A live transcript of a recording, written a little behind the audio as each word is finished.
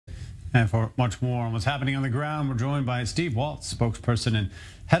And for much more on what's happening on the ground, we're joined by Steve Waltz, spokesperson and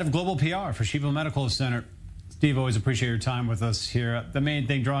head of global PR for Sheba Medical Center. Steve, always appreciate your time with us here. The main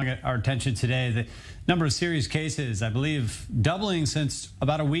thing drawing our attention today, the number of serious cases, I believe, doubling since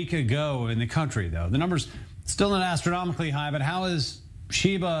about a week ago in the country, though. The number's still not astronomically high, but how is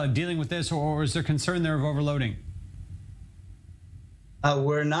Sheba dealing with this, or is there concern there of overloading?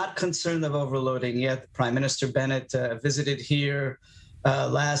 We're not concerned of overloading yet. Prime Minister Bennett visited here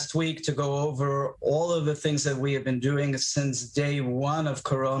last week to go over all of the things that we have been doing since day one of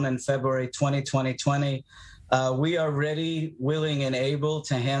Corona in February 2020. We are ready, willing, and able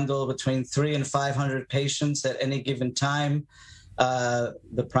to handle between 300 and 500 patients at any given time.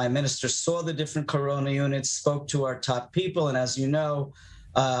 The Prime Minister saw the different Corona units, spoke to our top people, and as you know,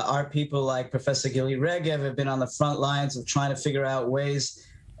 our people like Professor Gili Regev have been on the front lines of trying to figure out ways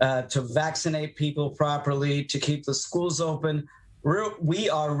to vaccinate people properly, to keep the schools open. We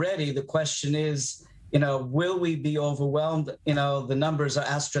are ready. The question is, will we be overwhelmed? The numbers are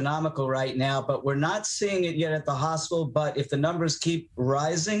astronomical right now, but we're not seeing it yet at the hospital. But if the numbers keep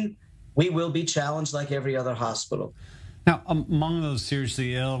rising, we will be challenged like every other hospital. Now, among those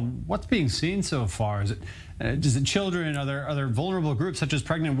seriously ill, what's being seen so far? Is it children? Are there vulnerable groups such as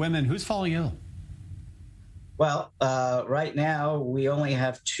pregnant women? Who's falling ill? Well, right now, we only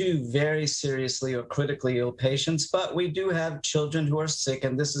have 2 very seriously or critically ill patients, but we do have children who are sick,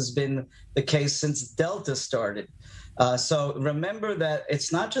 and this has been the case since Delta started. So remember that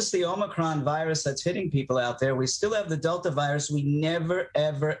it's not just the Omicron virus that's hitting people out there. We still have the Delta virus. We never,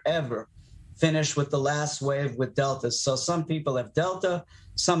 ever, ever finish with the last wave with Delta. So some people have Delta,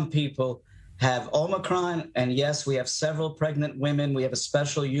 some people have Omicron, and yes, we have several pregnant women. We have a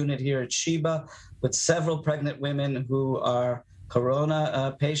special unit here at Sheba with several pregnant women who are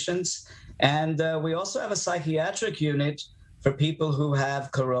Corona patients. And we also have a psychiatric unit for people who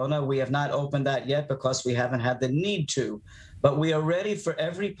have Corona. We have not opened that yet because we haven't had the need to. But we are ready for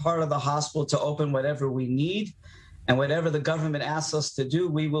every part of the hospital to open whatever we need. And whatever the government asks us to do,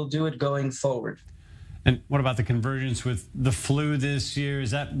 we will do it going forward. And what about the convergence with the flu this year? Has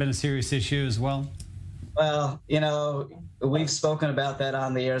that been a serious issue as well? Well, we've spoken about that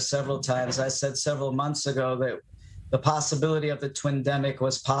on the air several times. I said several months ago that the possibility of the twindemic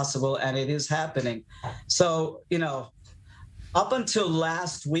was possible, and it is happening. So, up until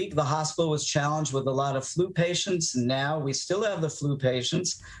last week, the hospital was challenged with a lot of flu patients. Now we still have the flu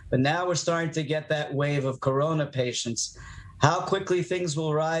patients, but now we're starting to get that wave of Corona patients. How quickly things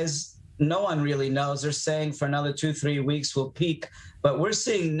will rise, no one really knows. They're saying for another 2-3 weeks we'll peak, but we're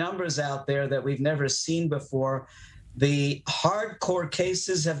seeing numbers out there that we've never seen before. The hardcore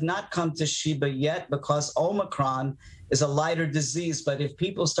cases have not come to Sheba yet because Omicron is a lighter disease. But if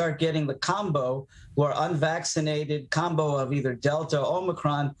people start getting the combo, who are unvaccinated, combo of either Delta or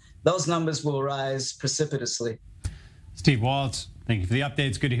Omicron, those numbers will rise precipitously. Steve Waltz, thank you for the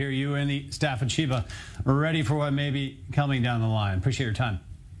updates. Good to hear you and the staff at Sheba are ready for what may be coming down the line. Appreciate your time.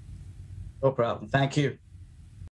 No problem. Thank you.